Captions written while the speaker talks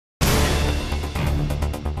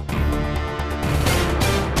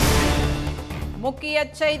முக்கிய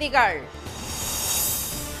செய்திகள்.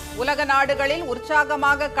 உலக நாடுகளில்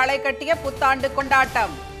உற்சாகமாக களை கட்டிய புத்தாண்டு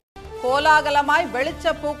கொண்டாட்டம். கோலாகலமாய்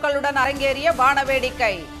வெளிச்ச பூக்களுடன் அரங்கேறிய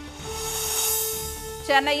வானவேடிக்கை.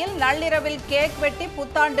 சென்னையில் நள்ளிரவில் கேக் வெட்டி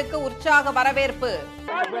புத்தாண்டுக்கு உற்சாக வரவேற்பு.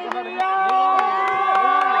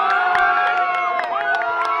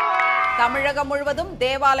 தமிழகம் முழுவதும்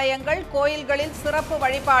தேவாலயங்கள், கோயில்களில் சிறப்பு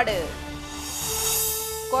வழிபாடு.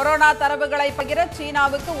 கொரோனா தரவுகளை பகிர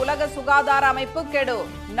சீனாவுக்கு உலக சுகாதார அமைப்பு கெடு.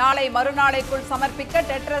 நாளை மறுநாளைக்குள் சமர்ப்பிக்க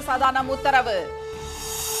டெட்ரஸ் அதானம் உத்தரவு.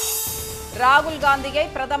 ராகுல் காந்தியை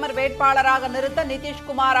பிரதமர் வேட்பாளராக நிறுத்த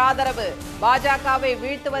நிதிஷ்குமார் ஆதரவு. பாஜகவை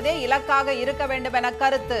வீழ்த்துவதே இலக்காக இருக்க வேண்டும் என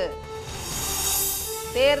கருத்து.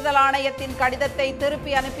 தேர்தல் ஆணையத்தின் கடிதத்தை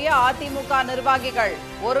திருப்பி அனுப்பிய அதிமுக நிர்வாகிகள்.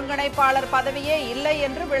 ஒருங்கிணைப்பாளர் பதவியே இல்லை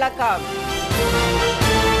என்று விளக்கம்.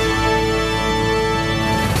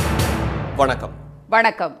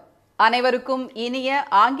 வணக்கம். அனைவருக்கும் இனிய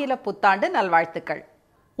ஆங்கில புத்தாண்டு நல்வாழ்த்துக்கள்.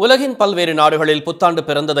 உலகின் பல்வேறு நாடுகளில் புத்தாண்டு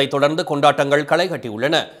பிறந்ததை தொடர்ந்து கொண்டாட்டங்கள் களை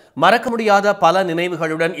கட்டியுள்ளன. மறக்க முடியாத பல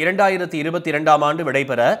நினைவுகளுடன் 2022ஆம் ஆண்டு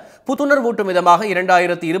விடைபெற புத்துணர்வூட்டும் விதமாக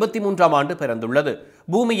 2023ஆம் ஆண்டு பிறந்துள்ளது.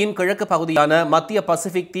 பூமியின் கிழக்கு பகுதியான மத்திய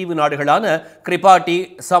பசிபிக் தீவு நாடுகளான கிரிபாட்டி,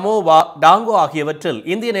 சமோவா, டாங்கோ ஆகியவற்றில்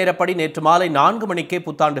இந்திய நேரப்படி நேற்று மாலை 4 மணிக்கே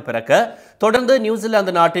புத்தாண்டு பிறக்க, தொடர்ந்து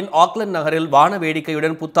நியூசிலாந்து நாட்டின் ஆக்லந்து நகரில் வான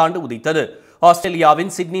வேடிக்கையுடன் புத்தாண்டு உதித்தது.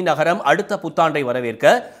 ஆஸ்திரேலியாவின் சிட்னி நகரம் அடுத்த புத்தாண்டை வரவேற்க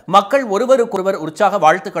மக்கள் ஒருவருக்கொருவர் உற்சாக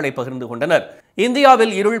வாழ்த்துக்களை பகிர்ந்து கொண்டனர்.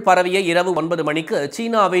 இந்தியாவில் இருள் பரவிய இரவு 9 மணிக்கு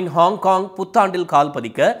சீனாவின் ஹாங்காங் புத்தாண்டில் கால்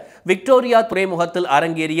பதிக்க விக்டோரியா துறைமுகத்தில்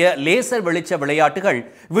அரங்கேறிய லேசர் வெளிச்ச விளையாட்டுகள்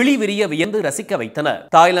விழிவிரிய வியந்து ரசிக்க வைத்தன.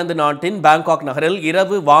 தாய்லாந்து நாட்டின் பாங்காக் நகரில்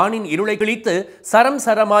இரவு வானின் இருளை கிழித்து சரம்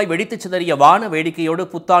சரமாய் வெடித்து சிதறிய வான வேடிக்கையோடு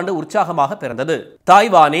புத்தாண்டு உற்சாகமாக பிறந்தது.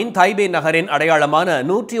 தாய்வானின் தைபே நகரின் அடையாளமான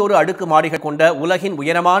 101 அடுக்கு மாடிகள் கொண்ட உலகின்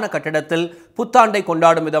உயரமான கட்டடத்தில் புத்தாண்டை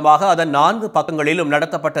கொண்டாடும் விதமாக அதன் 4 பக்கங்களிலும்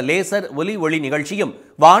நடத்தப்பட்ட லேசர் ஒலி நிகழ்ச்சியும்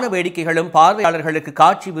வான வேடிக்கைகளும் பார்வையாளர்களுக்கு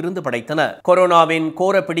காட்சி விருந்து படைத்தன. கொரோனாவின்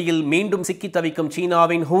கோர பிடியில் மீண்டும் சிக்கி தவிக்கும்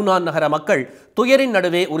சீனாவின் ஹூனான் நகர மக்கள் துயரின்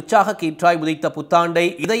நடுவே உற்சாக கீற்றாய் உதித்த புத்தாண்டை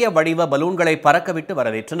இதய வடிவ பலூன்களை பறக்கவிட்டு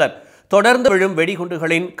வரவேற்றனர். தொடர்ந்து விழும்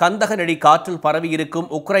வெடிகுண்டுகளின் கந்தக நெடி காற்றில்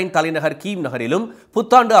பரவியிருக்கும் உக்ரைன் தலைநகர் கீவ் நகரிலும்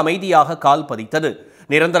புத்தாண்டு அமைதியாக கால் பதித்தது.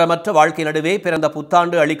 நிரந்தரமற்ற வாழ்க்கை நடுவே பிறந்த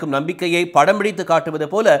புத்தாண்டு அளிக்கும் நம்பிக்கையை படம் பிடித்து காட்டுவது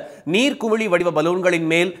போல நீர்க்குமிழி வடிவ பலூன்களின்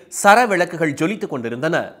மேல் சர விளக்குகள் ஜொலித்துக்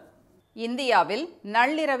கொண்டிருந்தன. இந்தியாவில்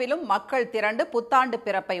நள்ளிரவிலும் மக்கள் திரண்டு புத்தாண்டு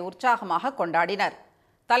பிறப்பை உற்சாகமாக கொண்டாடினர்.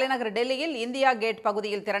 தலைநகர் டெல்லியில் இந்தியா கேட்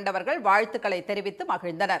பகுதியில் திரண்டவர்கள் வாழ்த்துக்களை தெரிவித்து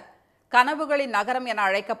மகிழ்ந்தனர். கனவுகளின் நகரம் என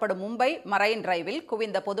அழைக்கப்படும் மும்பை மரைன் டிரைவில்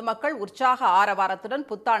குவிந்த பொதுமக்கள் உற்சாக ஆரவாரத்துடன்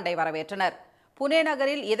புத்தாண்டை வரவேற்றனர். புனே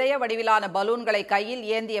நகரில் இதய வடிவிலான பலூன்களை கையில்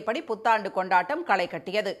ஏந்தியபடி புத்தாண்டு கொண்டாட்டம் களை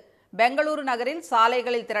கட்டியது. பெங்களூரு நகரில்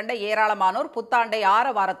சாலைகளில் திரண்ட ஏராளமானோர் புத்தாண்டை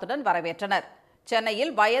ஆரவாரத்துடன் வரவேற்றனர்.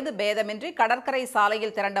 சென்னையில் வயது பேதமின்றி கடற்கரை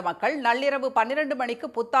சாலையில் திரண்ட மக்கள் நள்ளிரவு 12 மணிக்கு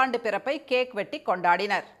புத்தாண்டு பிறப்பை கேக் வெட்டி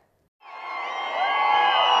கொண்டாடினர்.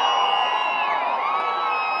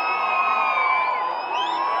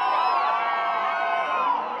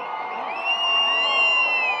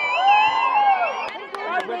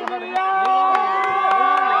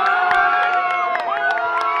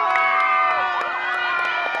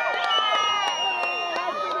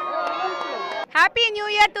 Happy new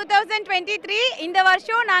year 2023. இந்த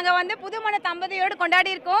வருஷம் நாங்க புதுமண தம்பதியோடு கொண்டாடி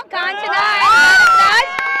இருக்கோம். காஞ்சனா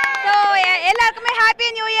சோ எல்லாருக்குமே happy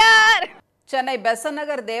new year. Chennai Besant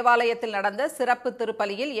நகர் தேவாலயத்தில் நடந்த சிறப்பு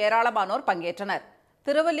திருப்பலியில் ஏராளமானோர் பங்கேற்றனர்.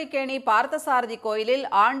 திருவல்லிக்கேணி பார்த்தசாரதி கோயிலில்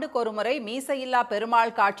ஆண்டுக்கொருமுறை மீசையில்லா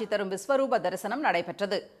பெருமாள் காட்சி தரும் விஸ்வரூப தரிசனம்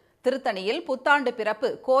நடைபெற்றது. திருத்தணியில் புத்தாண்டு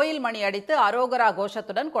பிறப்பு கோயில் மணி அடித்து அரோகரா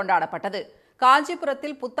கோஷத்துடன் கொண்டாடப்பட்டது.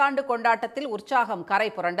 காஞ்சிபுரத்தில் புத்தாண்டு கொண்டாட்டத்தில் உற்சாகம்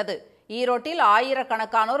கரை புரண்டது. ஈரோட்டில்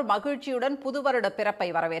ஆயிரக்கணக்கானோர் மகிழ்ச்சியுடன் புதுவருட பிறப்பை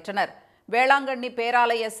வரவேற்றனர். வேளாங்கண்ணி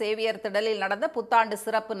பேராலய சேவியர் திடலில் நடந்த புத்தாண்டு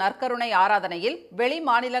சிறப்பு நற்கருணை ஆராதனையில் வெளி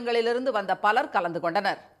மாநிலங்களிலிருந்து வந்த பலர் கலந்து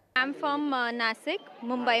கொண்டனர். I'm from Nasik,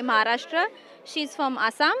 Mumbai, Maharashtra. She's from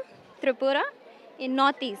Assam, Tripura, in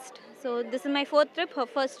Northeast. So this is my 4th trip, her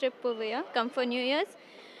first trip over here. Come for New Year's.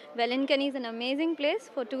 Velankani is an amazing place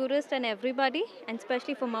for tourists and everybody, and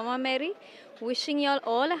especially for Mama Mary. Wishing you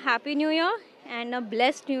all a happy New Year and a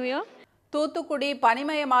blessed New Year. Thoothukudi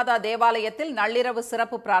Panimaya Matha தேவாலயத்தில் நள்ளிரவு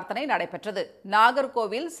சிறப்பு பிரார்த்தனை நடைபெற்றது.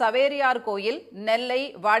 நாகர்கோவில், சவேரியார் கோயில், நெல்லை,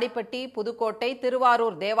 வாடிப்பட்டி, புதுக்கோட்டை,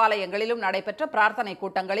 திருவாரூர் தேவாலயங்களிலும் நடைபெற்ற பிரார்த்தனை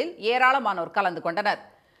கூட்டங்களில் ஏராளமானோர் கலந்து கொண்டனர்.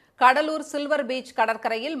 கடலூர் சில்வர் பீச்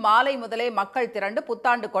கடற்கரையில் மாலை முதலே மக்கள் திரண்டு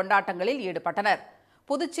புத்தாண்டு கொண்டாட்டங்களில் ஈடுபட்டனர்.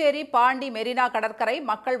 புதுச்சேரி பாண்டி மெரினா கடற்கரை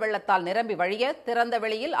மக்கள் வெள்ளத்தால் நிரம்பி வழிய திறந்த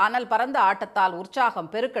வெளியில் அனல் பறந்த ஆட்டத்தால்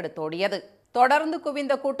உற்சாகம் பெருக்கெடுத்தோடியது. தொடர்ந்து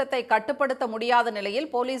குவிந்த கூட்டத்தை கட்டுப்படுத்த முடியாத நிலையில்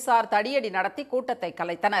போலீசார் தடியடி நடத்தி கூட்டத்தை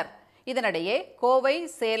கலைத்தனர். இதனிடையே கோவை,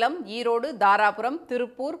 சேலம், ஈரோடு, தாராபுரம்,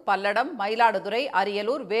 திருப்பூர், பல்லடம், மயிலாடுதுறை,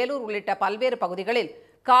 அரியலூர், வேலூர் உள்ளிட்ட பல்வேறு பகுதிகளில்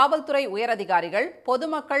காவல்துறை உயரதிகாரிகள்,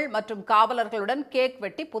 பொதுமக்கள் மற்றும் காவலர்களுடன் கேக்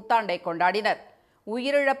வெட்டி புத்தாண்டை கொண்டாடினர்.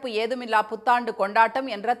 உயிரிழப்பு ஏதுமில்லா புத்தாண்டு கொண்டாட்டம்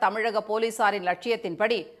என்ற தமிழக போலீசாரின்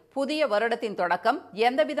லட்சியத்தின்படி புதிய வருடத்தின் தொடக்கம்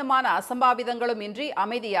எந்தவிதமான அசம்பாவிதங்களும் இன்றி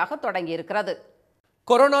அமைதியாக தொடங்கியிருக்கிறது.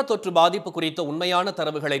 கொரோனா தொற்று பாதிப்பு குறித்த உண்மையான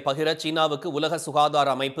தரவுகளை பகிர சீனாவுக்கு உலக சுகாதார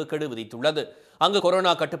அமைப்பு கெடு விதித்துள்ளது. அங்கு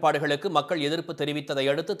கொரோனா கட்டுப்பாடுகளுக்கு மக்கள் எதிர்ப்பு தெரிவித்ததை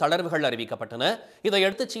அடுத்து தளர்வுகள் அறிவிக்கப்பட்டன.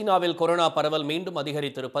 இதையடுத்து சீனாவில் கொரோனா பரவல் மீண்டும்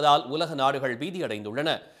அதிகரித்திருப்பதால் உலக நாடுகள் பீதியடைந்துள்ளன.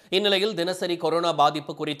 இந்நிலையில் தினசரி கொரோனா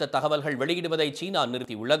பாதிப்பு குறித்த தகவல்கள் வெளியிடுவதை சீனா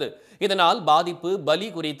நிறுத்தியுள்ளது. இதனால் பாதிப்பு, பலி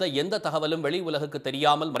குறித்த எந்த தகவலும் வெளி உலகுக்கு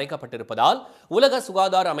தெரியாமல் மறைக்கப்பட்டிருப்பதால் உலக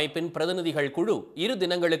சுகாதார அமைப்பின் பிரதிநிதிகள் குழு 2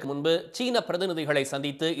 தினங்களுக்கு முன்பு சீன பிரதிநிதிகளை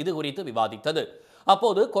சந்தித்து இதுகுறித்து விவாதித்தது.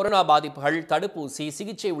 அப்போது கொரோனா பாதிப்புகள், தடுப்பூசி,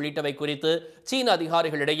 சிகிச்சை உள்ளிட்டவை குறித்து சீன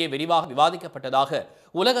அதிகாரிகளிடையே விரிவாக விவாதிக்கப்பட்டதாக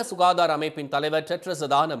உலக சுகாதார அமைப்பின் தலைவர் டெட்ரஸ்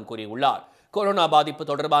அதானம் கூறியுள்ளார். கொரோனா பாதிப்பு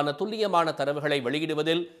தொடர்பான துல்லியமான தரவுகளை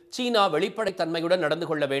வெளியிடுவதில் சீனா வெளிப்படைத்தன்மையுடன் நடந்து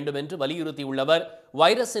கொள்ள வேண்டும் என்று வலியுறுத்தியுள்ளவர்,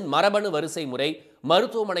 வைரஸின் மரபணு வரிசை முறை,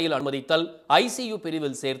 மருத்துவமனையில் அனுமதித்தல், ஐசியு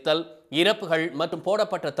பிரிவில் சேர்த்தல், இறப்புகள் மற்றும்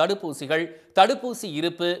போடப்பட்ட தடுப்பூசிகள், தடுப்பூசி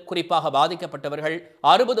இருப்பு, குறிப்பாக பாதிக்கப்பட்டவர்கள்,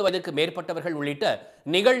 60 வயதுக்கு மேற்பட்டவர்கள் உள்ளிட்ட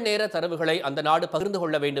நிகழ்நேர தரவுகளை அந்த நாடு பகிர்ந்து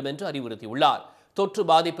கொள்ள வேண்டும் என்று அறிவுறுத்தியுள்ளார். தொற்று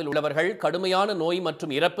பாதிப்பில் உள்ளவர்கள் கடுமையான நோய்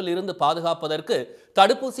மற்றும் இறப்பில் இருந்து பாதுகாப்பதற்கு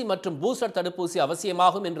தடுப்பூசி மற்றும் பூஸ்டர் தடுப்பூசி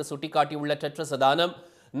அவசியமாகும் என்று சுட்டிக்காட்டியுள்ள டெட்ரஸ் அதானம்,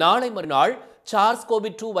 நாளை மறுநாள்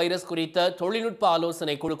SARS-CoV-2 வைரஸ் குறித்த தொழில்நுட்ப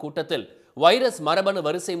ஆலோசனை குழு கூட்டத்தில் வைரஸ் மரபணு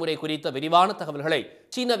வரிசை முறை குறித்த விரிவான தகவல்களை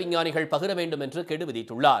சீன விஞ்ஞானிகள் பகிர வேண்டும் என்று கெடு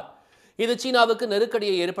விதித்துள்ளார். இது சீனாவுக்கு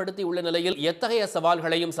நெருக்கடியை ஏற்படுத்தியுள்ள நிலையில் எத்தகைய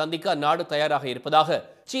சவால்களையும் சந்திக்க அந்நாடு தயாராக இருப்பதாக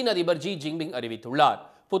சீன அதிபர் ஜி ஜின்பிங் அறிவித்துள்ளார்.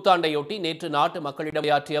 புத்தாண்டையொட்டி நேற்று நாட்டு மக்களிடம்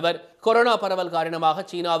உரையாற்றிய அவர், கொரோனா பரவல் காரணமாக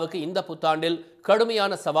சீனாவுக்கு இந்த புத்தாண்டில்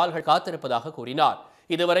கடுமையான சவால்கள் காத்திருப்பதாக கூறினார்.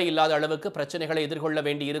 இதுவரை இல்லாத அளவுக்கு பிரச்சனைகளை எதிர்கொள்ள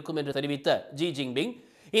வேண்டி இருக்கும் என்று தெரிவித்த ஜி ஜின்பிங்,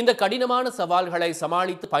 இந்த கடினமான சவால்களை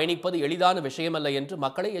சமாளித்து பயணிப்பது எளிதான விஷயமல்ல என்று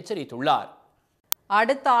மக்களை எச்சரித்துள்ளார்.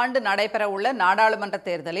 அடுத்த ஆண்டு நடைபெறவுள்ள நாடாளுமன்ற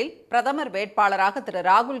தேர்தலில் பிரதமர் வேட்பாளராக திரு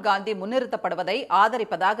ராகுல் காந்தி முன்னிறுத்தப்படுவதை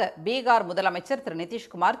ஆதரிப்பதாக பீகார் முதலமைச்சர் திரு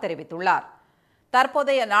நிதிஷ்குமார் தெரிவித்துள்ளார்.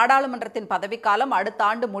 தற்போதைய நாடாளுமன்றத்தின் பதவிக்காலம் அடுத்த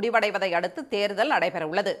ஆண்டு முடிவடைவதை அடுத்து தேர்தல்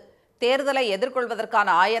நடைபெறவுள்ளது. தேர்தலை எதிர்கொள்வதற்கான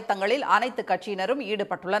ஆயத்தங்களில் அனைத்து கட்சியினரும்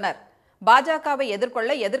ஈடுபட்டுள்ளனர். பாஜகவை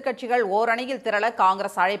எதிர்கொள்ள எதிர்க்கட்சிகள் ஓரணியில் திரள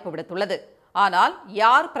காங்கிரஸ் அழைப்பு விடுத்துள்ளது. ஆனால்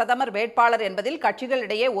யார் பிரதமர் வேட்பாளர் என்பதில்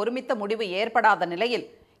கட்சிகளிடையே ஒருமித்த முடிவு ஏற்படாத நிலையில்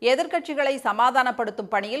எதிர்க்கட்சிகளை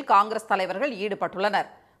சமாதானப்படுத்தும் பணியில் காங்கிரஸ் தலைவர்கள் ஈடுபட்டுள்ளனர்.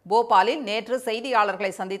 போபாலில் நேற்று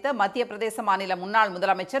செய்தியாளர்களை சந்தித்த மத்திய பிரதேச மாநில முன்னாள்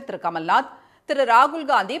முதலமைச்சர் திரு கமல்நாத், திரு ராகுல்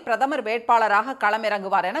காந்தி பிரதமர் வேட்பாளராக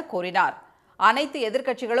களமிறங்குவார் என கூறினார். அனைத்து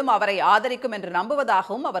எதிர்க்கட்சிகளும் அவரை ஆதரிக்கும் என்று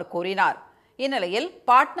நம்புவதாகவும் அவர் கூறினார். இந்நிலையில்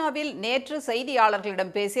பாட்னாவில் நேற்று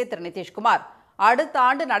செய்தியாளர்களிடம் பேசிய திரு நிதிஷ்குமார், அடுத்த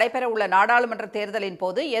ஆண்டு நடைபெறவுள்ள நாடாளுமன்ற தேர்தலின்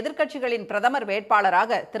போது எதிர்க்கட்சிகளின் பிரதமர்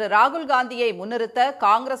வேட்பாளராக திரு ராகுல் காந்தியை முன்னிறுத்த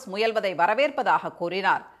காங்கிரஸ் முயல்வதை வரவேற்பதாக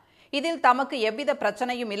கூறினார். இதில் தமக்கு எவ்வித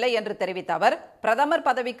பிரச்சனையும் இல்லை என்று தெரிவித்த அவர், பிரதமர்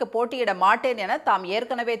பதவிக்கு போட்டியிட மாட்டேன் என தாம்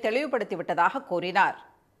ஏற்கனவே தெளிவுபடுத்திவிட்டதாக கூறினார்.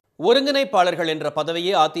 ஒருங்கிணைப்பாளர்கள் என்ற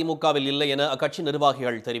பதவியே அதிமுகவில் இல்லை என அக்கட்சி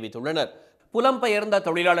நிர்வாகிகள் தெரிவித்துள்ளனர். புலம்பெயர்ந்த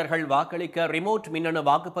தொழிலாளர்கள் வாக்களிக்க ரிமோட் மின்னணு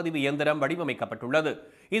வாக்குப்பதிவு இயந்திரம் வடிவமைக்கப்பட்டுள்ளது.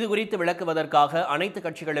 இதுகுறித்து விளக்குவதற்காக அனைத்து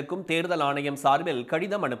கட்சிகளுக்கும் தேர்தல் ஆணையம் சார்பில்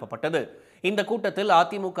கடிதம் அனுப்பப்பட்டது. இந்த கூட்டத்தில்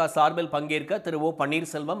அதிமுக சார்பில் பங்கேற்க திரு ஓ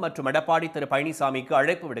பன்னீர்செல்வம் மற்றும் எடப்பாடி திரு பழனிசாமிக்கு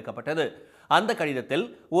அழைப்பு விடுக்கப்பட்டது. அந்த கடிதத்தில்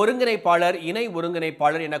ஒருங்கிணைப்பாளர், இணை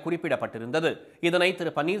ஒருங்கிணைப்பாளர் என குறிப்பிடப்பட்டிருந்தது. இதனை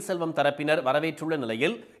திரு பன்னீர்செல்வம் தரப்பினர் வரவேற்றுள்ள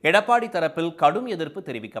நிலையில் எடப்பாடி தரப்பில் கடும் எதிர்ப்பு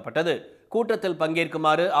தெரிவிக்கப்பட்டது. கூட்டத்தில்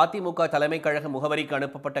பங்கேற்குமாறு அதிமுக தலைமை கழக முகவரிக்கு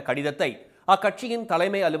அனுப்பப்பட்ட கடிதத்தை அக்கட்சியின்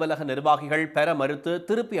தலைமை அலுவலக நிர்வாகிகள் பெற மறுத்து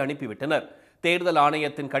திருப்பி அனுப்பிவிட்டனர். தேர்தல்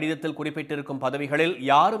ஆணையத்தின் கடிதத்தில் குறிப்பிட்டிருக்கும் பதவிகளில்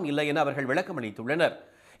யாரும் இல்லை என அவர்கள் விளக்கமளித்துள்ளனர்.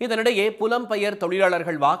 இதனிடையே புலம்பெயர்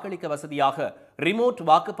தொழிலாளர்கள் வாக்களிக்க வசதியாக ரிமோட்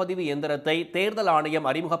வாக்குப்பதிவு இயந்திரத்தை தேர்தல் ஆணையம்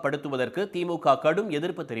அறிமுகப்படுத்துவதற்கு திமுக கடும்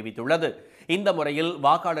எதிர்ப்பு தெரிவித்துள்ளது. இந்த முறையில்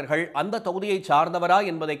வாக்காளர்கள் அந்த தொகுதியை சார்ந்தவரா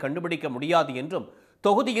என்பதை கண்டுபிடிக்க முடியாது என்றும்,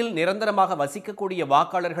 தொகுதியில் நிரந்தரமாக வசிக்கக்கூடிய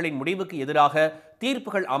வாக்காளர்களின் முடிவுக்கு எதிராக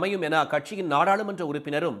தீர்ப்புகள் அமையும் என அக்கட்சியின் நாடாளுமன்ற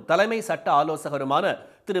உறுப்பினரும் தலைமை சட்ட ஆலோசகருமான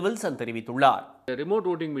திரு வில்சன் தெரிவித்துள்ளார். ரிமோட்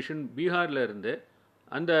ஓட்டிங் மிஷின் பீகார்ல இருந்து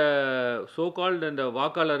அந்த சோகால்டு அந்த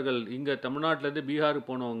வாக்காளர்கள் இங்கே தமிழ்நாட்டிலேருந்து பீகாருக்கு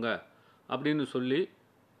போனவங்க அப்படின்னு சொல்லி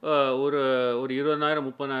ஒரு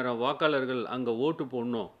 20,000-30,000 வாக்காளர்கள் அங்கே ஓட்டு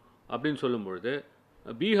போடணும் அப்படின்னு சொல்லும் பொழுது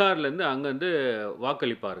பீகார்லேருந்து அங்கேருந்து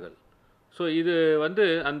வாக்களிப்பார்கள். ஸோ இது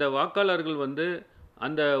அந்த வாக்காளர்கள்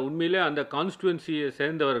அந்த உண்மையிலே அந்த கான்ஸ்டுவன்சியை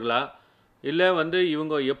சேர்ந்தவர்களா, இல்லை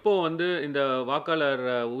இவங்க எப்போ இந்த வாக்காளர்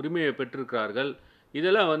உரிமையை பெற்றிருக்கிறார்கள்,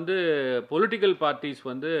 இதெல்லாம் பொலிட்டிக்கல் பார்ட்டிஸ்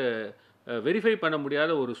வெரிஃபை பண்ண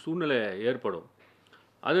முடியாத ஒரு சூழ்நிலை ஏற்படும்.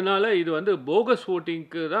 அதனால இது வந்து போகஸ்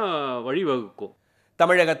ஓட்டிங்க்கு தான் வழிவகுக்கும்.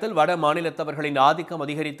 தமிழகத்தில் வட மாநிலத்தவர்களின் ஆதிக்கம்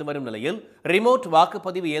அதிகரித்து வரும் நிலையில் ரிமோட்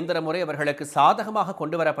வாக்குப்பதிவு இயந்திர முறை அவர்களுக்கு சாதகமாக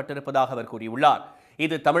கொண்டுவரப்பட்டிருப்பதாக அவர் கூறியுள்ளார்.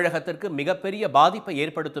 இது தமிழகத்திற்கு மிகப்பெரிய பாதிப்பை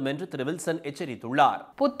ஏற்படுத்தும் என்று திரு வில்சன் எச்சரித்துள்ளார்.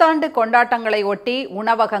 புத்தாண்டு கொண்டாட்டங்களை ஒட்டி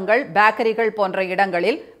உணவகங்கள், பேக்கரிகள் போன்ற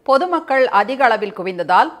இடங்களில் பொதுமக்கள் அதிக அளவில்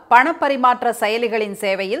குவிந்ததால் பணப்பரிமாற்ற செயலிகளின்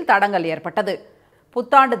சேவையில் தடங்கல் ஏற்பட்டது.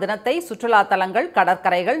 புத்தாண்டு தினத்தை சுற்றுலா தலங்கள்,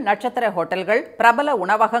 கடற்கரைகள், நட்சத்திர ஹோட்டல்கள், பிரபல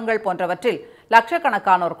உணவகங்கள் போன்றவற்றில்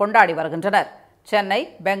லட்சக்கணக்கானோர் கொண்டாடி வருகின்றனர். சென்னை,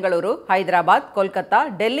 பெங்களூரு, ஹைதராபாத், கொல்கத்தா,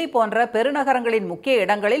 டெல்லி போன்ற பெருநகரங்களின் முக்கிய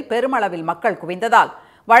இடங்களில் பெருமளவில் மக்கள் குவிந்ததால்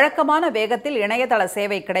வழக்கமான வேகத்தில் இணையதள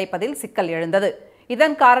சேவை கிடைப்பதில் சிக்கல் எழுந்தது.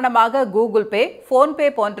 இதன் காரணமாக கூகுள் பே, போன்பே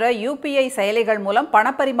போன்ற UPI செயலிகள் மூலம்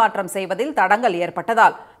பணப்பரிமாற்றம் செய்வதில் தடங்கல்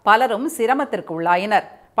ஏற்பட்டதால் பலரும் சிரமத்திற்கு உள்ளாயினர்.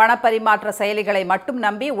 பணப்பரிமாற்ற செயலிகளை மட்டும்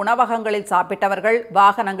நம்பி உணவகங்களில் சாப்பிட்டவர்கள்,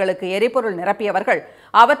 வாகனங்களுக்கு எரிபொருள் நிரப்பியவர்கள்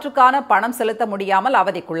அவற்றுக்கான பணம் செலுத்த முடியாமல்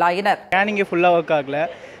அவதிக்குள்ளாயினர். ஸ்கேனிங்கே ஃபுல்லாக ஒர்க் ஆகல.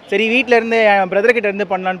 சரி, வீட்டில் இருந்து என் பிரதர்கிட்ட இருந்து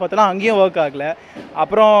பண்ணலான்னு பார்த்தோன்னா அங்கேயும் ஒர்க் ஆகல.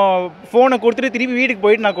 அப்புறம் ஃபோனை கொடுத்துட்டு திருப்பி வீட்டுக்கு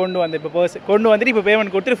போயிட்டு நான் கொண்டு வந்தேன். இப்போ கொண்டு வந்துட்டு இப்போ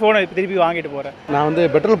பேமெண்ட் கொடுத்துட்டு ஃபோனை திருப்பி வாங்கிட்டு போகிறேன். நான் வந்து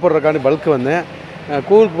பெட்ரோல் போடுறதுக்காண்டி பல்க்கு வந்தேன்.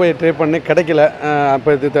 கூகுளுக்கு போய் ட்ரை பண்ணி கிடைக்கல.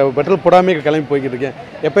 அப்போ இது பெட்ரோல் போடாமே கிளம்பி போய்கிட்டு இருக்கேன்.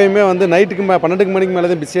 எப்போயுமே வந்து நைட்டுக்கு 12 மணிக்கு மேலே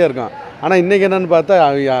தான் பிஸியாக இருக்கும். ஆனால் இன்றைக்கி என்னென்னு பார்த்தா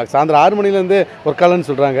சாயந்தரம் 6 மணிலேருந்து ஒர்க் ஆகலன்னு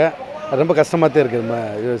சொல்கிறாங்க. ரொம்ப கஷ்டமாக தான் இருக்குது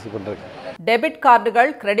யூஸ் பண்ணுறதுக்கு. டெபிட்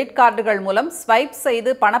கார்டுகள், கிரெடிட் கார்டுகள் மூலம் ஸ்வைப்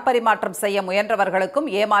செய்து பணப்பரிமாற்றம் செய்ய முயன்றவர்களுக்கும்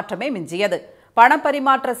ஏமாற்றமே மிஞ்சியது.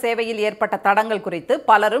 பணப்பரிமாற்ற சேவையில் ஏற்பட்ட தடங்கல் குறித்து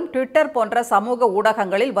பலரும் ட்விட்டர் போன்ற சமூக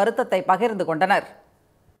ஊடகங்களில் வருத்தத்தை பகிர்ந்து கொண்டனர்.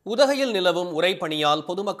 உதகையில் நிலவும் உறைபனியால்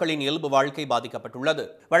பொதுமக்களின் இயல்பு வாழ்க்கை பாதிக்கப்பட்டுள்ளது.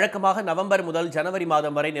 வழக்கமாக நவம்பர் முதல் ஜனவரி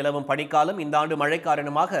மாதம் வரை நிலவும் பனிக்காலம் இந்த ஆண்டு மழை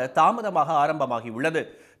காரணமாக தாமதமாக ஆரம்பமாகியுள்ளது.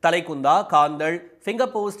 தலைக்குந்தா, காந்தள்,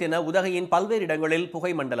 ஃபிங்கர் போஸ்ட் என உதகையின் பல்வேறு இடங்களில்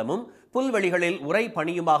புகை மண்டலமும் புல்வெளிகளில் உறை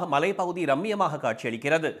பனியுமாக மலைப்பகுதி ரம்மியமாக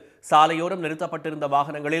காட்சியளிக்கிறது. சாலையோரம் நிறுத்தப்பட்டிருந்த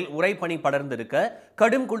வாகனங்களில் உறைபனி படர்ந்திருக்க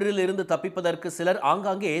கடும் குளிரில் இருந்து தப்பிப்பதற்கு சிலர்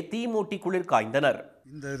ஆங்காங்கே தீ மூட்டி குளிர் காய்ந்தனர்.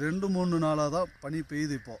 இந்த 2-3 நாளாக தான் பனி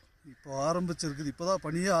பெய்யுது. இப்போ ஆரம்பிச்சிருக்குது. இப்போ தான்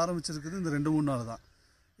பனியே ஆரம்பிச்சிருக்குது. இந்த 2-3 நாள் தான்.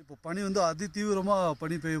 இப்போ பனி வந்து அதி தீவிரமாக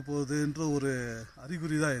பனி பெய்ய போகுதுன்ற ஒரு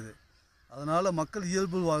அறிகுறி தான் இது. அதனால் மக்கள்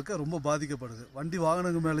இயல்பு வாழ்க்கை ரொம்ப பாதிக்கப்படுது. வண்டி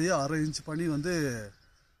வாகனங்கள் மேலேயே 1/2 இன்ச் பனி வந்து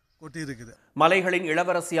கொட்டியிருக்குது. மலைகளின்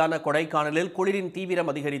இளவரசியான கொடைக்கானலில் குளிரின் தீவிரம்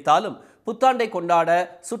அதிகரித்தாலும் புத்தாண்டை கொண்டாட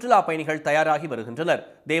சுற்றுலா பயணிகள் தயாராகி வருகின்றனர்.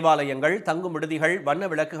 தேவாலயங்கள், தங்கும் விடுதிகள் வண்ண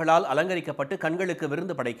விளக்குகளால் அலங்கரிக்கப்பட்டு கண்களுக்கு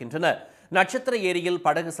விருந்து படைக்கின்றன. நட்சத்திர ஏரியில்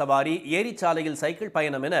படகு சவாரி, ஏரிச்சாலையில் சைக்கிள்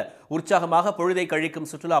பயணம் என உற்சாகமாக பொழுதை கழிக்கும்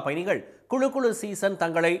சுற்றுலா பயணிகள் குழு சீசன்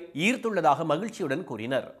தங்களை ஈர்த்துள்ளதாக மகிழ்ச்சியுடன்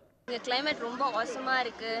கூறினர். இங்கே கிளைமேட் ரொம்ப ஆசமாக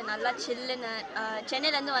இருக்குது. நல்லா சில்லுன்னு.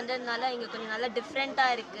 சென்னையிலேருந்து வந்ததுனால இங்கே கொஞ்சம் நல்லா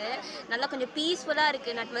டிஃப்ரெண்ட்டாக இருக்குது. நல்லா கொஞ்சம் பீஸ்ஃபுல்லாக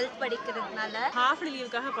இருக்குது. நான் 12th படிக்கிறதுனால ஹாஃப் டே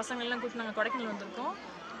லீவுக்காக பசங்கள்லாம் கூப்பிட்டு நாங்கள் கொடைக்கானல் வந்திருக்கோம்.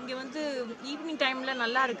 இங்கே வந்து ஈவினிங் டைமில்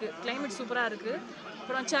நல்லா இருக்குது. கிளைமேட் சூப்பராக இருக்குது.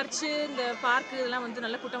 அப்புறம் சர்ச்சு, இந்த பார்க்கு இதெல்லாம் வந்து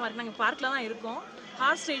நல்ல கூட்டமாக இருக்குது. நாங்கள் பார்க்கில் தான் இருக்கோம்.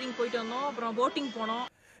 ஹார்ஸ் ரைடிங் போயிட்டு வந்தோம். அப்புறம் போட்டிங் போனோம்.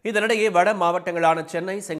 இதனிடையே வட மாவட்டங்களான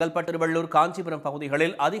சென்னை, செங்கல்பட்டு, திருவள்ளூர், காஞ்சிபுரம்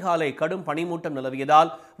பகுதிகளில் அதிகாலை கடும் பனிமூட்டம் நிலவியதால்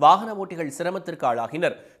வாகன ஓட்டிகள் சிரமத்திற்கு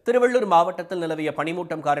ஆளாகினர். திருவள்ளூர் மாவட்டத்தில் நிலவிய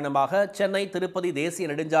பனிமூட்டம் காரணமாக சென்னை திருப்பதி தேசிய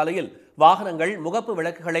நெடுஞ்சாலையில் வாகனங்கள் முகப்பு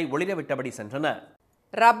விளக்குகளை ஒளிரவிட்டபடி சென்றன.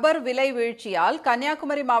 ரப்பர் விலை வீழ்ச்சியால்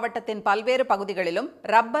கன்னியாகுமரி மாவட்டத்தின் பல்வேறு பகுதிகளிலும்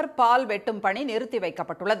ரப்பர் பால் வெட்டும் பணி நிறுத்தி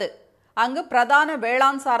வைக்கப்பட்டுள்ளது. அங்கு பிரதான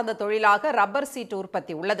வேளாண் சார்ந்த தொழிலாக ரப்பர் சீட்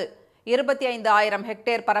உற்பத்தி உள்ளது. 25,000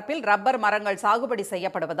 ஹெக்டேர் பரப்பில் ரப்பர் மரங்கள் சாகுபடி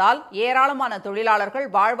செய்யப்படுவதால் ஏராளமான தொழிலாளர்கள்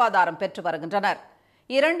வாழ்வாதாரம் பெற்று வருகின்றனர்.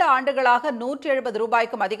 2 ஆண்டுகளாக 170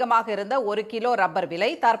 ரூபாய்க்கும் அதிகமாக இருந்த 1 கிலோ ரப்பர் விலை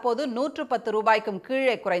தற்போது 110 ரூபாய்க்கும்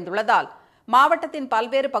கீழே குறைந்துள்ளதால் மாவட்டத்தின்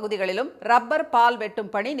பல்வேறு பகுதிகளிலும் ரப்பர் பால்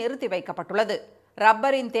வெட்டும் பணி நிறுத்தி வைக்கப்பட்டுள்ளது.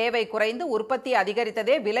 ரப்பரின் தேவை குறைந்து உற்பத்தி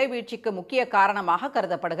அதிகரித்ததே விலை வீழ்ச்சிக்கு முக்கிய காரணமாக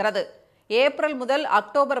கருதப்படுகிறது. ஏப்ரல் முதல்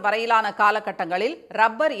அக்டோபர் வரையிலான காலகட்டங்களில்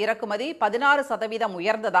ரப்பர் இறக்குமதி 16%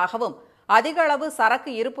 உயர்ந்ததாகவும் அதிக அளவு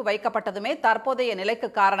சரக்கு இருப்பு வைக்கப்பட்டதுமே தற்போதைய நிலைக்கு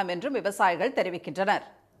காரணம் என்றும் விவசாயிகள் தெரிவிக்கின்றனர்.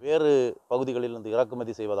 வேறு பகுதிகளிலிருந்து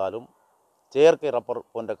இறக்குமதி செய்வதாலும் செயற்கை ரப்பர்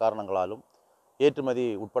போன்ற காரணங்களாலும் ஏற்றுமதி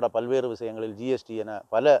உட்பட பல்வேறு விஷயங்களில் GST என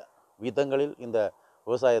பல விதங்களில் இந்த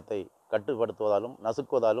விவசாயத்தை கட்டுப்படுத்துவதாலும்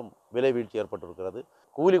நசுக்குவதாலும் விலை வீழ்ச்சி ஏற்பட்டிருக்கிறது.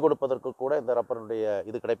 கூலி கொடுப்பதற்கு கூட இந்த ரப்பருடைய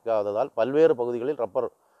இது கிடைக்காததால் பல்வேறு பகுதிகளில்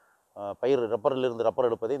ரப்பரிலிருந்து ரப்பர்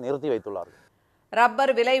எடுப்பதை நிறுத்தி வைத்துள்ளார்கள்.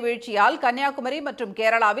 ரப்பர் விலை வீழ்ச்சியால் கன்னியாகுமரி மற்றும்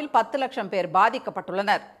கேரளாவில் 10 லட்சம் பேர்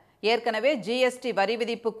பாதிக்கப்பட்டுள்ளனர். ஏற்கனவே GST வரி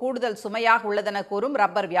விதிப்பு கூடுதல் சுமையாக உள்ளதென கூறும்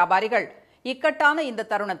ரப்பர் வியாபாரிகள் இக்கட்டான இந்த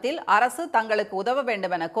தருணத்தில் அரசு தங்களுக்கு உதவ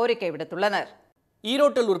வேண்டும் என கோரிக்கை விடுத்துள்ளனர்.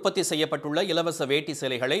 ஈரோட்டில் உற்பத்தி செய்யப்பட்டுள்ள இலவச வேட்டி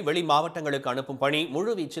சேலைகளை வெளி மாவட்டங்களுக்கு அனுப்பும் பணி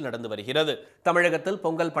முழுவீச்சில் நடந்து வருகிறது. தமிழகத்தில்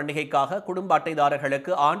பொங்கல் பண்டிகைக்காக குடும்ப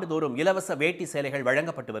அட்டைதாரர்களுக்கு ஆண்டுதோறும் இலவச வேட்டி சேலைகள்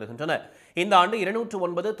வழங்கப்பட்டு வருகின்றன. இந்த ஆண்டு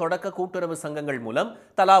 209 தொடக்க கூட்டுறவு சங்கங்கள் மூலம்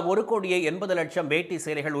தலா 1,80,00,000 வேட்டி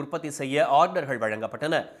சேலைகள் உற்பத்தி செய்ய ஆர்டர்கள்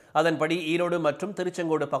வழங்கப்பட்டன. அதன்படி ஈரோடு மற்றும்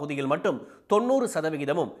திருச்செங்கோடு பகுதியில் மட்டும்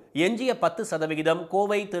 90%, எஞ்சிய 10%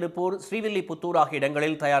 கோவை, திருப்பூர், ஸ்ரீவில்லிபுத்தூர் ஆகிய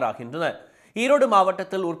இடங்களில் தயாராகின்றன. ஈரோடு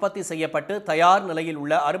மாவட்டத்தில் உற்பத்தி செய்யப்பட்டு தயார் நிலையில்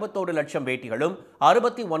உள்ள 61 லட்சம் வேட்டிகளும்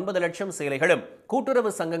 69 லட்சம் சேலைகளும்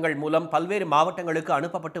கூட்டுறவு சங்கங்கள் மூலம் பல்வேறு மாவட்டங்களுக்கு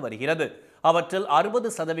அனுப்பப்பட்டு வருகிறது. அவற்றில்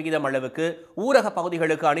 60% அளவுக்கு ஊரக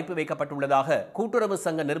பகுதிகளுக்கு அனுப்பி வைக்கப்பட்டுள்ளதாக கூட்டுறவு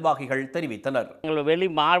சங்க நிர்வாகிகள் தெரிவித்தனர். வெளி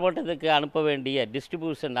மாவட்டத்துக்கு அனுப்ப வேண்டிய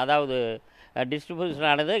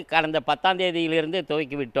டிஸ்ட்ரிபியூஷனானது கடந்த 10ஆம் தேதியிலிருந்து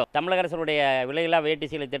துவக்கிவிட்டோம். தமிழக அரசுடைய விலையில்லா வேட்டி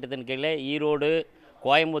சேலை திட்டத்தின் கீழே ஈரோடு,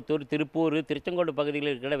 கோயம்புத்தூர், திருப்பூர், திருச்செங்கோடு பகுதியில்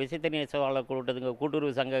இருக்கிற விசைத்தறி நெசவாளர் கூட்டுறவு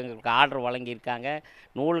சங்கங்களுக்கு ஆர்டர் வழங்கியிருக்காங்க.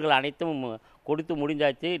 நூல்கள் அனைத்தும் கொடுத்து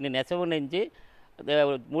முடிஞ்சாச்சு. இன்னும் நெசவு நெஞ்சு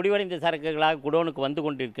முடிவடைந்த சரக்குகளாக குடோனுக்கு வந்து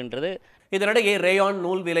கொண்டிருக்கின்றது. இதனிடையே ரேயான்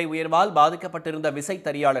நூல் விலை உயர்வால் பாதிக்கப்பட்டிருந்த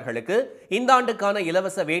விசைத்தறியாளர்களுக்கு இந்த ஆண்டுக்கான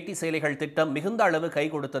இலவச வேட்டி சேலைகள் திட்டம் மிகுந்த அளவு கை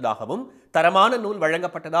கொடுத்ததாகவும் தரமான நூல்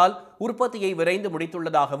வழங்கப்பட்டதால் உற்பத்தியை விரைந்து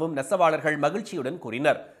முடித்துள்ளதாகவும் நெசவாளர்கள் மகிழ்ச்சியுடன்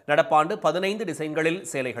கூறினர். நடப்பாண்டு 15 டிசைன்களில்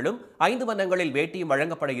சேலைகளும் 5 வண்ணங்களில் வேட்டியும்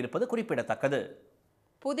வழங்கப்பட இருப்பது குறிப்பிடத்தக்கது.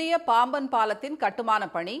 புதிய பாம்பன் பாலத்தின் கட்டுமான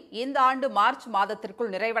பணி இந்த ஆண்டு மார்ச்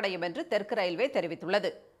மாதத்திற்குள் நிறைவடையும் என்று தெற்கு ரயில்வே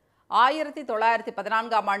தெரிவித்துள்ளது.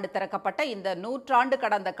 1914ஆம் ஆண்டு திறக்கப்பட்ட இந்த 100 ஆண்டு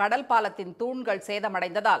கடந்த கடல் பாலத்தின் தூண்கள்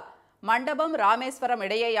சேதமடைந்ததால் மண்டபம், ராமேஸ்வரம்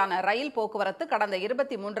இடையேயான ரயில் போக்குவரத்து கடந்த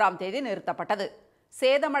 23ஆம் தேதி நிறுத்தப்பட்டது.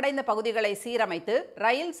 சேதமடைந்த பகுதிகளை சீரமைத்து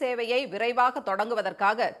ரயில் சேவையை விரைவாக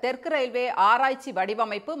தொடங்குவதற்காக தெற்கு ரயில்வே ஆராய்ச்சி,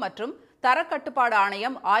 வடிவமைப்பு மற்றும் தரக்கட்டுப்பாடு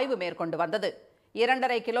ஆணையம் ஆய்வு மேற்கொண்டு வந்தது.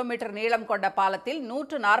 2.5 கிலோமீட்டர் நீளம் கொண்ட பாலத்தில்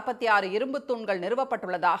 146 இரும்பு தூண்கள்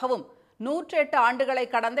நிறுவப்பட்டுள்ளதாகவும் 108 ஆண்டுகளை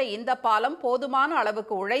கடந்த இந்த பாலம் போதுமான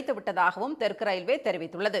அளவுக்கு உழைத்து விட்டதாகவும் தெற்கு ரயில்வே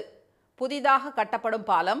தெரிவித்துள்ளது. புதிதாக கட்டப்படும்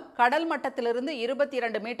பாலம் கடல் மட்டத்திலிருந்து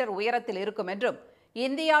 22 மீட்டர் உயரத்தில் இருக்கும் என்றும்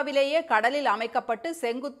இந்தியாவிலேயே கடலில் அமைக்கப்பட்டு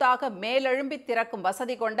செங்குத்தாக மேலெழும்பி திறக்கும்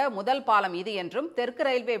வசதி கொண்ட முதல் பாலம் இது என்றும் தெற்கு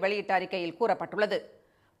ரயில்வே வெளியிட்ட அறிக்கையில் கூறப்பட்டுள்ளது.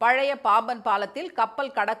 பழைய பாம்பன் பாலத்தில்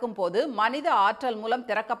கப்பல் கடக்கும் போது மனித ஆற்றல் மூலம்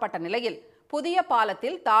திறக்கப்பட்ட நிலையில் புதிய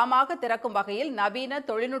பாலத்தில் தாமாக திறக்கும் வகையில் நவீன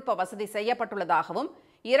தொழில்நுட்ப வசதி செய்யப்பட்டுள்ளதாகவும்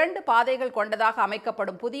 2 பாதைகள் கொண்டதாக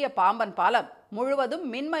அமைக்கப்படும் புதிய பாம்பன் பாலம் முழுவதும்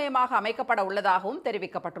மின்மயமாக அமைக்கப்பட உள்ளதாகவும்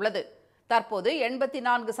தெரிவிக்கப்பட்டுள்ளது. தற்போது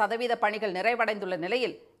 84% பணிகள் நிறைவடைந்துள்ள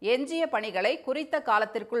நிலையில் எஞ்சிய பணிகளை குறித்த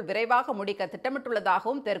காலத்திற்குள் விரைவாக முடிக்க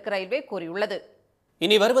திட்டமிட்டுள்ளதாகவும் தெற்கு ரயில்வே கூறியுள்ளது.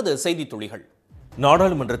 இனி வருவது செய்தி துளிகள்.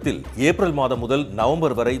 நாடாளுமன்றத்தில் ஏப்ரல் மாதம் முதல்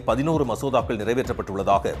நவம்பர் வரை 11 மசோதாக்கள்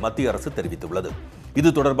நிறைவேற்றப்பட்டுள்ளதாக மத்திய அரசு தெரிவித்துள்ளது. இது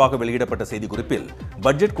தொடர்பாக வெளியிடப்பட்ட செய்திக்குறிப்பில்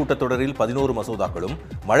பட்ஜெட் கூட்டத்தொடரில் 11 மசோதாக்களும்,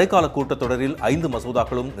 மழைக்கால கூட்டத்தொடரில் 5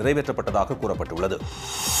 மசோதாக்களும் நிறைவேற்றப்பட்டதாக கூறப்பட்டுள்ளது.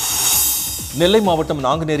 நெல்லை மாவட்டம்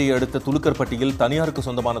நாங்குநேரியை அடுத்த துலுக்கர்பட்டியில் தனியாருக்கு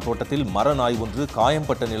சொந்தமான தோட்டத்தில் மர நாய் ஒன்று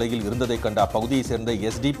காயம்பட்ட நிலையில் இருந்ததை கண்ட அப்பகுதியைச் சேர்ந்த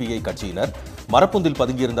SDPI கட்சியினர் மரப்பொந்தில்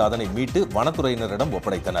பதுங்கியிருந்த அதனை மீட்டு வனத்துறையினரிடம்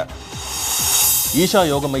ஒப்படைத்தனர். ஈஷா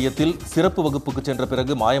யோக மையத்தில் சிறப்பு வகுப்புக்கு சென்ற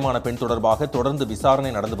பிறகு மாயமான பெண் தொடர்பாக தொடர்ந்து விசாரணை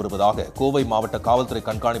நடந்து வருவதாக கோவை மாவட்ட காவல்துறை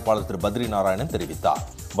கண்காணிப்பாளர் திரு பத்ரி நாராயணன் தெரிவித்தார்.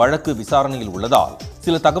 வழக்கு விசாரணையில் உள்ளதால்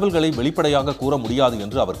சில தகவல்களை வெளிப்படையாக கூற முடியாது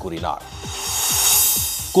என்று அவர் கூறினார்.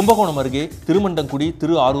 கும்பகோணம் அருகே திருமண்டங்குடி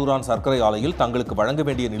திரு ஆரூரான் சர்க்கரை ஆலையில் தங்களுக்கு வழங்க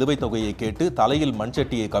வேண்டிய நிலுவைத் தொகையை கேட்டு தலையில்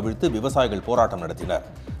மண்சட்டியை கவிழ்த்து விவசாயிகள் போராட்டம் நடத்தினர்.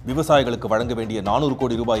 விவசாயிகளுக்கு வழங்க வேண்டிய 400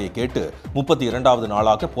 கோடி ரூபாயை கேட்டு 32வது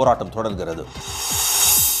நாளாக போராட்டம் தொடர்கிறது.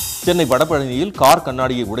 சென்னை வடபழனியில் கார்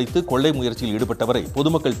கண்ணாடியை உடைத்து கொள்ளை முயற்சியில் ஈடுபட்டவரை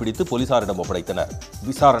பொதுமக்கள் பிடித்து போலீசாரிடம் ஒப்படைத்தனர்.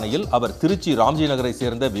 விசாரணையில் அவர் திருச்சி ராம்ஜி நகரை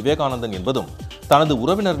சேர்ந்த விவேகானந்தன் என்பதும் தனது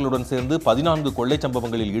உறவினர்களுடன் சேர்ந்து 14 கொள்ளை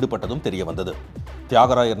சம்பவங்களில் ஈடுபட்டதும் தெரியவந்தது.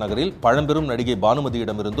 தியாகராயர் நகரில் பழம்பெரும் நடிகை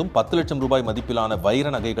பானுமதியிடமிருந்தும் 10 லட்சம் ரூபாய் மதிப்பிலான வைர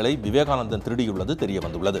நகைகளை விவேகானந்தன் திருடியுள்ளது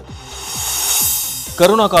தெரியவந்துள்ளது.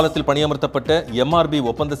 கரோனா காலத்தில் பணியமர்த்தப்பட்ட MRB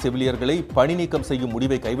ஒப்பந்த செவிலியர்களை பணி நீக்கம் செய்யும்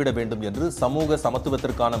முடிவை கைவிட வேண்டும் என்று சமூக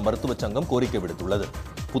சமத்துவத்திற்கான மருத்துவச் சங்கம் கோரிக்கை விடுத்துள்ளது.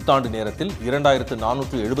 புத்தாண்டு நேரத்தில்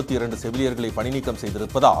 2472 செவிலியர்களை பணி நீக்கம்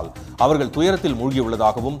செய்திருப்பதால் அவர்கள் துயரத்தில்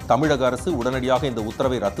மூழ்கியுள்ளதாகவும் தமிழக அரசு உடனடியாக இந்த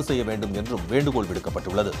உத்தரவை ரத்து செய்ய வேண்டும் என்றும் வேண்டுகோள்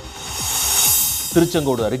விடுக்கப்பட்டுள்ளது.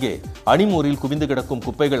 திருச்செங்கோடு அருகே அணிமூரில் குவிந்து கிடக்கும்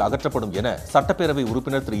குப்பைகள் அகற்றப்படும் என சட்டப்பேரவை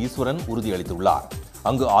உறுப்பினர் திரு ஈஸ்வரன் உறுதியளித்துள்ளார்.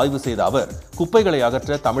 அங்கு ஆய்வு செய்த அவர் குப்பைகளை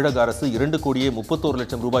அகற்ற தமிழக அரசு 2,31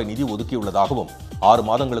 லட்சம் ரூபாய் நிதி ஒதுக்கியுள்ளதாகவும் 6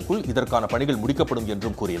 மாதங்களுக்குள் இதற்கான பணிகள் முடிக்கப்படும்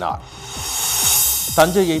என்றும் கூறினார்.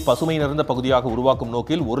 தஞ்சையை பசுமை நிறைந்த பகுதியாக உருவாக்கும்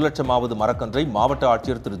நோக்கில் 1 லட்சமாவது மரக்கன்றை மாவட்ட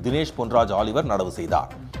ஆட்சியர் திரு தினேஷ் பொன்ராஜ் ஆலிவர் நடவு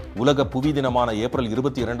செய்தார். உலக புவி தினமான ஏப்ரல்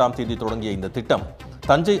 22ஆம் தேதி தொடங்கிய இந்த திட்டம்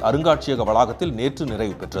தஞ்சை அருங்காட்சியக வளாகத்தில் நேற்று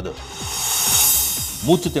நிறைவு பெற்றது.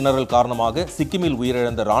 மூச்சு திணறல் காரணமாக சிக்கிமில்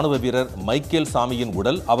உயிரிழந்த ராணுவ வீரர் மைக்கேல் சாமியின்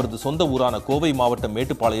உடல் அவரது சொந்த ஊரான கோவை மாவட்டம்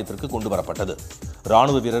மேட்டுப்பாளையத்திற்கு கொண்டு வரப்பட்டது.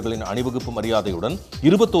 ராணுவ வீரர்களின் அணிவகுப்பு மரியாதையுடன்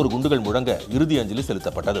 21 குண்டுகள் முழங்க இறுதி அஞ்சலி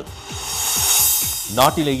செலுத்தப்பட்டது.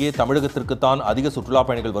 நாட்டிலேயே தமிழகத்திற்குத்தான் அதிக சுற்றுலா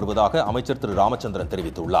பயணிகள் வருவதாக அமைச்சர் திரு ராமச்சந்திரன்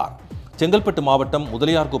தெரிவித்துள்ளார். செங்கல்பட்டு மாவட்டம்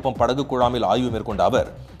முதலியார்குப்பம் படகு குழாமில் ஆய்வு மேற்கொண்ட அவர்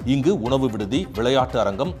இங்கு உணவு விடுதி, விளையாட்டு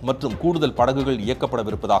அரங்கம் மற்றும் கூடுதல் படகுகள்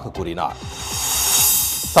இயக்கப்படவிருப்பதாக கூறினார்.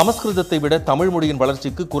 சமஸ்கிருதத்தை விட தமிழ் மொழியின்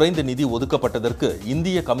வளர்ச்சிக்கு குறைந்த நிதி ஒதுக்கப்பட்டதற்கு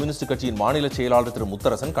இந்திய கம்யூனிஸ்ட் கட்சியின் மாநில செயலாளர் திரு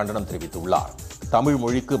முத்தரசன் கண்டனம் தெரிவித்துள்ளார். தமிழ்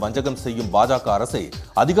மொழிக்கு வஞ்சகம் செய்யும் பாஜக அரசை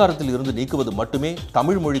அதிகாரத்தில் இருந்து நீக்குவது மட்டுமே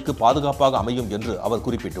தமிழ் மொழிக்கு பாதுகாப்பாக அமையும் என்று அவர்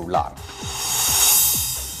குறிப்பிட்டுள்ளார்.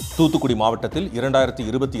 தூத்துக்குடி மாவட்டத்தில்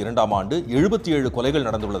 2022ஆம் ஆண்டு 77 கொலைகள்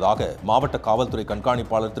நடந்துள்ளதாக மாவட்ட காவல்துறை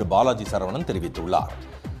கண்காணிப்பாளர் திரு பாலாஜி சரவணன் தெரிவித்துள்ளார்.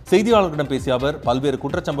 செய்தியாளர்களிடம் பேசிய அவர் பல்வேறு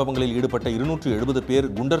குற்றச்சம்பவங்களில் ஈடுபட்ட 270 பேர்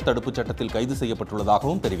குண்டர் தடுப்புச் சட்டத்தில் கைது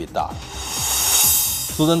செய்யப்பட்டுள்ளதாகவும் தெரிவித்தார்.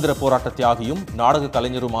 சுதந்திர போராட்ட தியாகியும் நாடக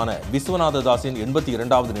கலைஞருமான விஸ்வநாததாஸின்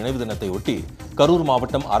 82வது நினைவு தினத்தை ஒட்டி கரூர்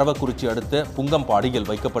மாவட்டம் அரவக்குறிச்சி அடுத்த புங்கம்பாடியில்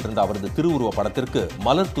வைக்கப்பட்டிருந்த அவரது திருவுருவ படத்திற்கு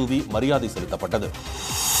மலர் தூவி மரியாதை செலுத்தப்பட்டது.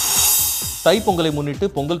 தைப்பொங்கலை முன்னிட்டு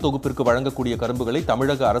பொங்கல் தொகுப்பிற்கு வழங்கக்கூடிய கரும்புகளை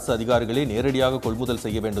தமிழக அரசு அதிகாரிகளே நேரடியாக கொள்முதல்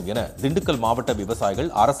செய்ய வேண்டும் என திண்டுக்கல் மாவட்ட விவசாயிகள்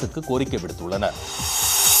அரசுக்கு கோரிக்கை விடுத்துள்ளனர்.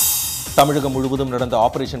 தமிழகம் முழுவதும் நடந்த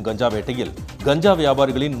ஆபரேஷன் கஞ்சா வேட்டையில் கஞ்சா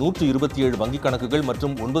வியாபாரிகளின் 127 வங்கிக் கணக்குகள்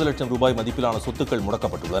மற்றும் 9 லட்சம் ரூபாய் மதிப்பிலான சொத்துக்கள்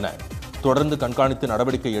முடக்கப்பட்டுள்ளன. தொடர்ந்து கண்காணித்து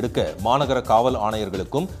நடவடிக்கை எடுக்க மாநகர காவல்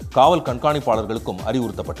ஆணையர்களுக்கும் காவல் கண்காணிப்பாளர்களுக்கும்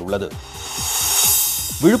அறிவுறுத்தப்பட்டுள்ளது.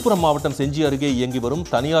 விழுப்புரம் மாவட்டம் செஞ்சி அருகே இயங்கி வரும்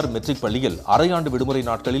தனியார் மெட்ரிக் பள்ளியில் அரையாண்டு விடுமுறை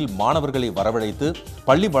நாட்களில் மாணவர்களை வரவழைத்து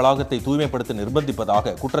பள்ளி வளாகத்தை தூய்மைப்படுத்த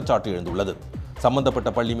நிர்பந்திப்பதாக குற்றச்சாட்டு எழுந்துள்ளது.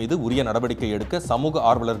 சம்பந்தப்பட்ட பள்ளி மீது உரிய நடவடிக்கை எடுக்க சமூக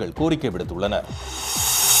ஆர்வலர்கள் கோரிக்கை விடுத்துள்ளனர்.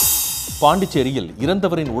 பாண்டிச்சேரியில்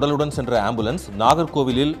இறந்தவரின் உடலுடன் சென்ற ஆம்புலன்ஸ்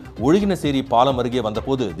நாகர்கோவிலில் ஒழுகினசேரி பாலம் அருகே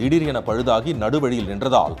வந்தபோது திடீரென பழுதாகி நடுவழியில்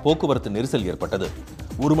நின்றதால் போக்குவரத்து நெரிசல் ஏற்பட்டது.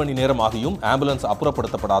 1 மணி நேரமாகியும் ஆம்புலன்ஸ்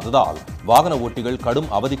அப்புறப்படுத்தப்படாததால் வாகன ஓட்டிகள்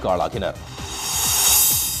கடும் அவதிக்கு ஆளாகினர்.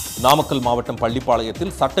 நாமக்கல் மாவட்டம்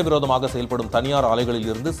பள்ளிப்பாளையத்தில் சட்டவிரோதமாக செயல்படும் தனியார் ஆலைகளில்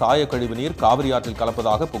இருந்து சாய கழிவுநீர் காவிரி ஆற்றில்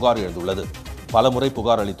கலப்பதாக புகார் எழுந்துள்ளது. பலமுறை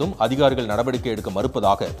புகார் அளித்தும் அதிகாரிகள் நடவடிக்கை எடுக்க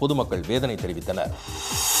மறுப்பதாக பொதுமக்கள் வேதனை தெரிவித்தனர்.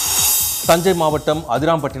 தஞ்சை மாவட்டம்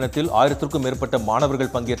அதிராம்பட்டினத்தில் 1000க்கும் மேற்பட்ட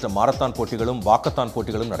மாணவர்கள் பங்கேற்ற மாரத்தான் போட்டிகளும் வாக்கத்தான்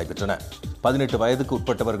போட்டிகளும் நடைபெற்றன. 18 வயதுக்கு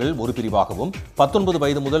உட்பட்டவர்கள் ஒரு பிரிவாகவும் 19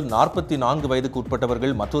 வயது முதல் 44 வயதுக்கு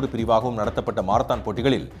உட்பட்டவர்கள் மற்றொரு பிரிவாகவும் நடத்தப்பட்ட மாரத்தான்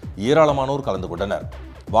போட்டிகளில் ஏராளமானோர் கலந்து கொண்டனர்.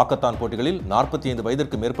 வாக்கத்தான் போட்டிகளில் 45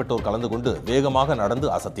 வயதிற்கு மேற்பட்டோர் கலந்து கொண்டு வேகமாக நடந்து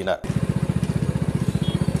அசத்தினர்.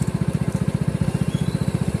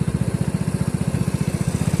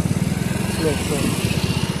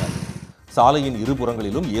 சாலையின்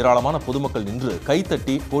இருபுறங்களிலும் ஏராளமான பொதுமக்கள் நின்று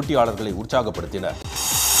கைத்தட்டி போட்டியாளர்களை உற்சாகப்படுத்தினர்.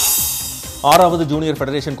 6வது ஜூனியர்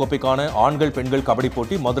ஃபெடரேஷன் கோப்பைக்கான ஆண்கள் பெண்கள் கபடி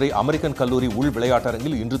போட்டி மதுரை அமெரிக்கன் கல்லூரி உள்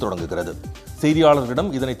விளையாட்டரங்கில் இன்று தொடங்குகிறது.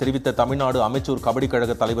 செய்தியாளர்களிடம் இதனை தெரிவித்த தமிழ்நாடு அமைச்சூர் கபடி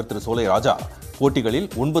கழக தலைவர் திரு சோலை ராஜா போட்டிகளில்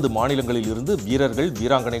 9 மாநிலங்களில் இருந்து வீரர்கள்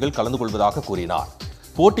வீராங்கனைகள் கலந்து கொள்வதாக கூறினார்.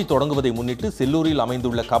 போட்டி தொடங்குவதை முன்னிட்டு செல்லூரில்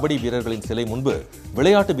அமைந்துள்ள கபடி வீரர்களின் சிலை முன்பு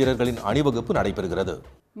விளையாட்டு வீரர்களின் அணிவகுப்பு நடைபெறுகிறது.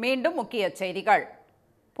 மீண்டும் முக்கிய செய்திகள்.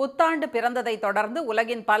 புத்தாண்டு பிறந்ததை தொடர்ந்து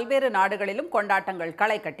உலகின் பல்வேறு நாடுகளிலும் கொண்டாட்டங்கள்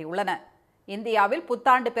களை கட்டியுள்ளன. இந்தியாவில்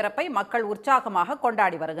புத்தாண்டு பிறப்பை மக்கள் உற்சாகமாக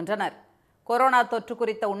கொண்டாடி வருகின்றனர். கொரோனா தொற்று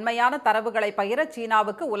குறித்த உண்மையான தரவுகளை பகிர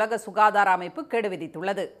சீனாவுக்கு உலக சுகாதார அமைப்பு கெடு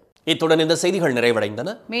விதித்துள்ளது. இத்துடன் இந்த செய்திகள்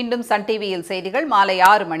நிறைவடைந்தன. மீண்டும் சன் டிவியில் செய்திகள் மாலை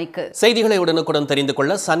 6 மணிக்கு. செய்திகளை உடனுக்குடன் தெரிந்து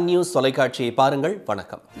கொள்ள சன் நியூஸ் தொலைக்காட்சியை பாருங்கள்.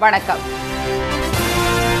 வணக்கம். வணக்கம்.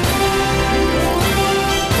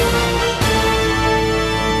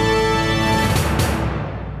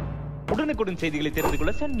 உடனுக்குடன் செய்திகளை தெரிந்து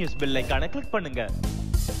கொள்ள சன் நியூஸ் பெல் ஐகானை கிளிக் பண்ணுங்க.